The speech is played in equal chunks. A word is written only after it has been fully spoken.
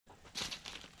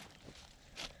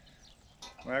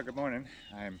Well, good morning.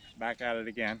 I'm back at it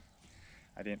again.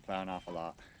 I didn't plow an awful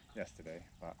lot yesterday,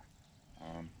 but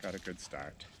got a good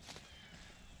start.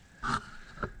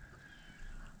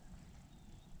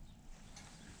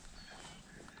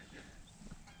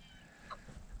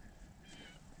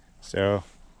 So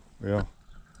we'll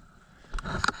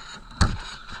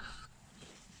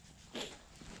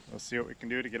see what we can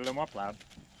do to get a little more plowed.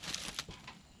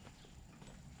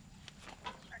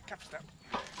 Cup step.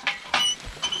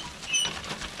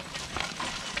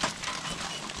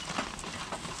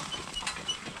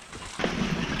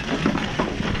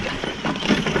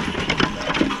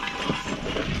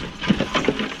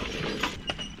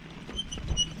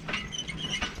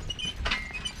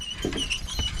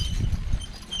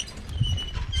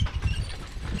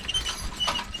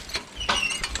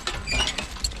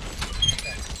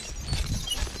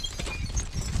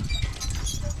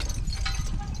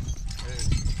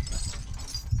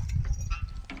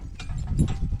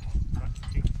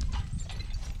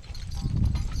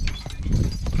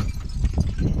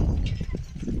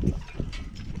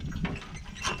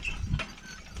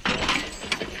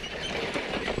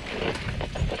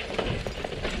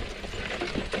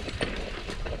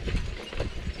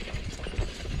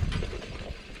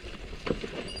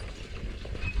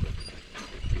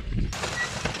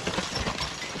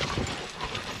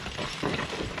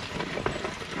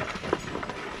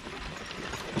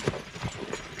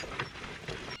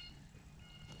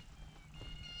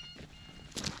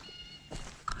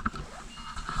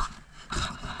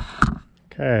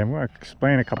 Okay, I'm going to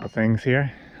explain a couple things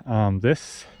here.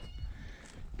 This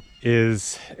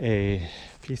is a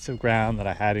piece of ground that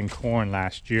I had in corn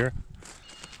last year.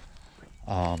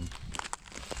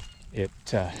 It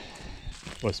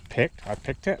was picked. I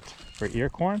picked it for ear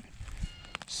corn.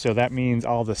 So that means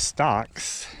all the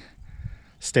stalks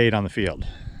stayed on the field.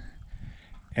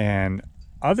 And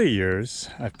other years,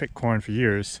 I've picked corn for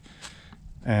years,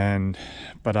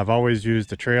 but I've always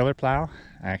used a trailer plow.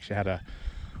 I actually had a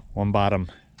one bottom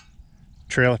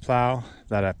trailer plow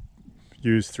that I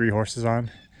used 3 horses on,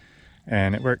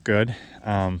 and it worked good.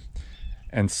 And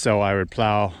so I would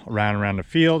plow around the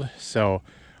field. So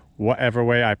whatever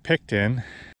way I picked in,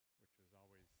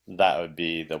 that would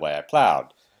be the way I plowed.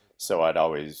 So I'd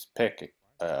always pick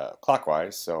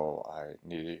clockwise, so I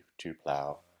needed to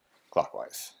plow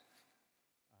clockwise.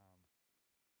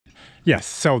 Yes,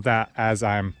 so that as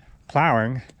I'm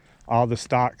plowing, all the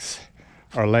stalks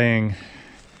are laying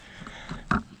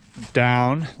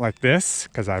down like this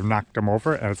because I've knocked them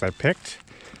over as I picked.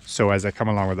 So as I come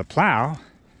along with the plow,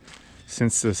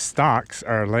 since the stalks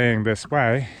are laying this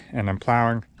way and I'm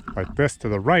plowing like this to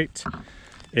the right,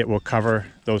 it will cover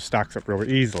those stalks up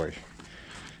really easily.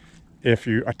 If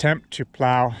you attempt to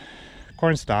plow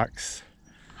corn stalks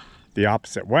the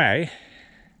opposite way,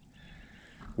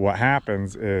 what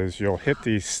happens is you'll hit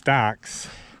these stalks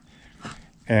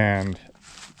and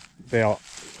they'll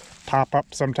pop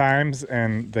up sometimes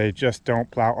and they just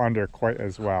don't plow under quite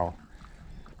as well.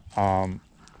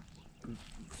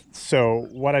 So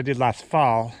what I did last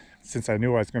fall, since I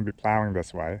knew I was going to be plowing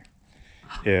this way,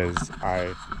 is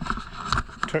I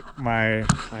took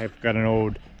I've got an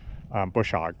old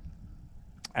bush hog,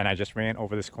 and I just ran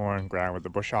over this corn ground with the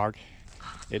bush hog.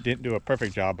 It didn't do a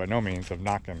perfect job by no means of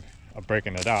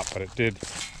breaking it up, but it did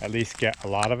at least get a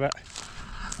lot of it.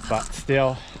 But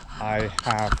still, I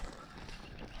have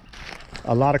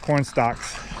a lot of corn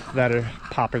stalks that are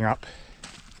popping up,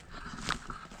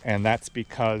 and that's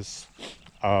because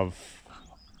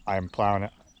I'm plowing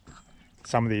it.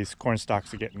 Some of these corn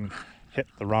stalks are getting hit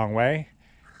the wrong way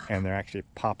and they're actually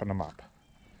popping them up.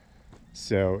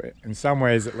 So in some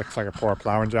ways it looks like a poor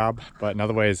plowing job, but in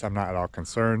other ways I'm not at all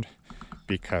concerned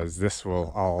because this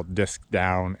will all disc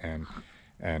down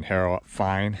and harrow up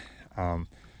fine.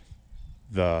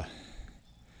 This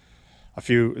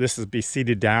will be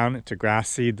seeded down to grass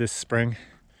seed this spring,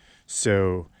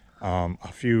 so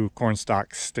a few corn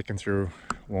stalks sticking through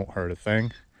won't hurt a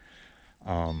thing.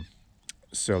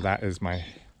 So that's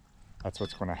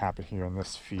what's going to happen here in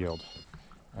this field,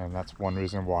 and that's one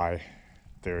reason why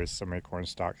there is so many corn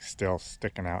stalks still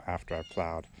sticking out after I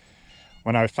plowed.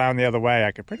 When I found the other way,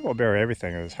 I could pretty well bury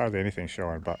everything. There's hardly anything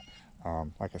showing, but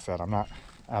like I said, I'm not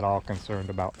at all concerned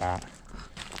about that.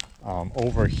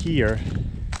 Over here,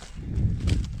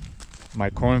 my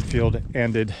cornfield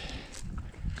ended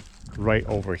right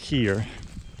over here,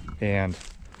 and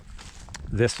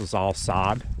this was all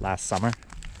sod last summer,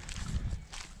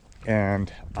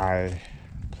 and I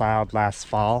plowed last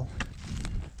fall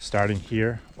starting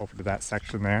here over to that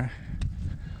section there.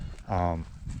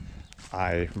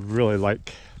 I really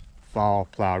like fall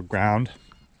plowed ground.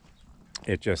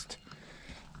 It just,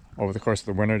 over the course of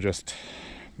the winter, just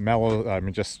mellow. I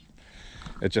mean,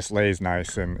 it just lays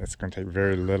nice, and it's going to take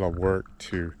very little work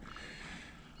to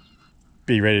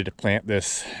be ready to plant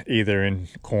this either in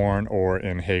corn or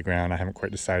in hay ground. I haven't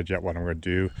quite decided yet what I'm going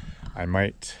to do.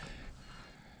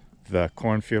 The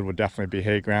cornfield will definitely be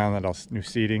hay ground, that'll new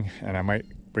seeding, and I might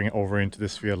bring it over into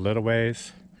this field a little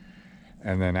ways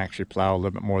and then actually plow a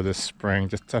little bit more this spring.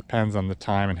 Just depends on the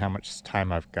time and how much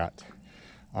time I've got.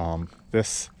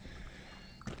 If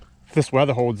this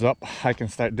weather holds up, I can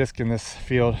start disking this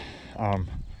field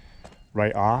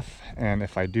right off, and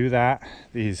if I do that,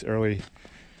 these early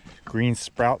green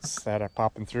sprouts that are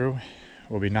popping through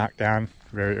will be knocked down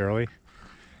very early,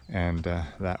 and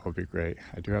that will be great.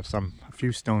 I do have a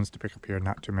few stones to pick up here,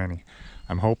 not too many.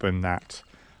 I'm hoping that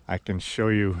I can show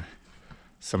you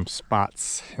some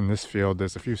spots in this field.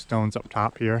 There's a few stones up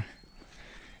top here.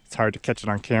 It's hard to catch it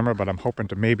on camera, but I'm hoping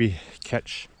to maybe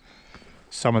catch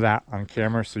some of that on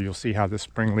camera, so you'll see how this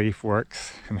spring leaf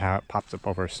works and how it pops up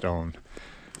over a stone.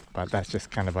 But that's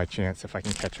just kind of by chance if I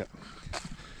can catch it.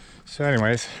 So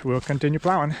anyways, we'll continue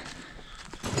plowing.